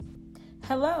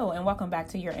Hello, and welcome back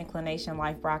to your Inclination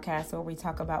Life broadcast, where we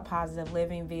talk about positive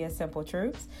living via simple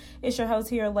truths. It's your host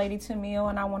here, Lady Tamil,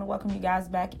 and I want to welcome you guys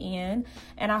back in,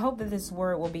 and I hope that this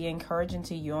word will be encouraging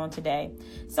to you on today.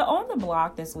 So on the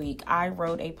blog this week, I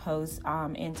wrote a post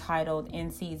entitled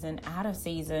In Season, Out of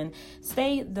Season,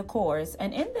 Stay the Course.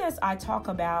 And in this, I talk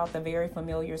about the very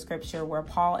familiar scripture where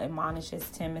Paul admonishes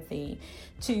Timothy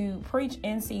to preach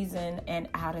in season and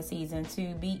out of season,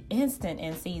 to be instant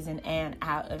in season and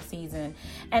out of season.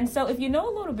 And so if you know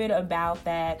a little bit about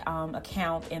that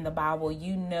account in the Bible,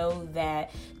 you know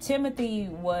that Timothy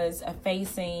was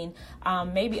facing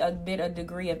maybe a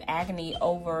degree of agony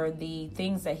over the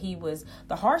things that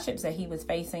the hardships that he was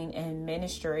facing in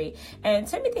ministry. And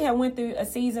Timothy had went through a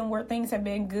season where things had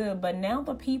been good, but now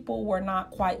the people were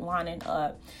not quite lining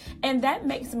up. And that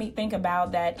makes me think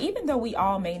about that even though we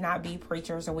all may not be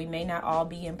preachers, or we may not all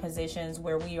be in positions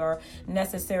where we are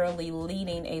necessarily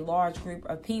leading a large group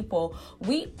of people,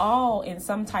 we all in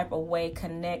some type of way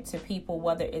connect to people,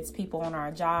 whether it's people on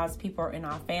our jobs, people in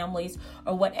our families,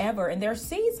 or whatever. And there are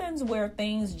seasons where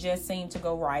things just seem to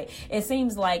go right. It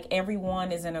seems like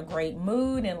everyone is in a great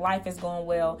mood and life is going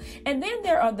well. And then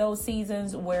there are those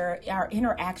seasons where our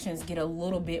interactions get a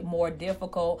little bit more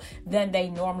difficult than they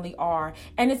normally are.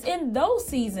 And it's in those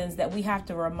seasons that we have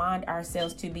to remind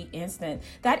ourselves to be instant.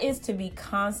 That is to be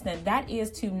constant. That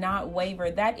is to not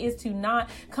waver. That is to not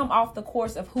come off the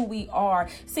course of who we are.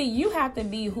 See, you have to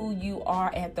be who you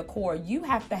are at the core. You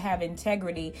have to have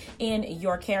integrity in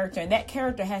your character. And that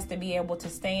character has to be able to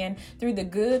stand through the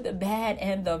good, the bad,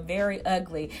 and the very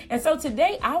ugly. And so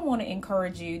today I want to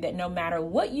encourage you that no matter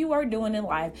what you are doing in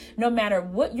life, no matter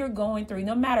what you're going through,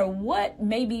 no matter what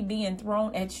may be being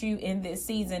thrown at you in this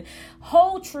season,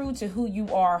 hold true to who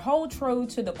you are. Hold true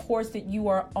to the course that you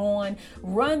are on.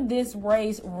 Run this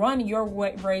race, run your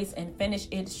race, and finish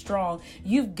it strong.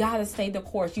 You've got to stay the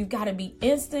course. You've got to be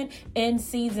instant, in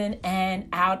season, and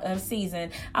out of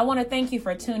season. I want to thank you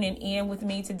for tuning in with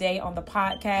me today on the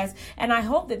podcast, and I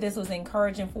hope that this was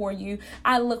encouraging for you.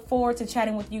 I look forward to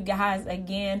chatting with you guys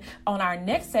again on our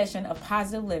next session of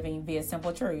Positive Living via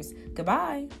Simple Truths.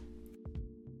 Goodbye.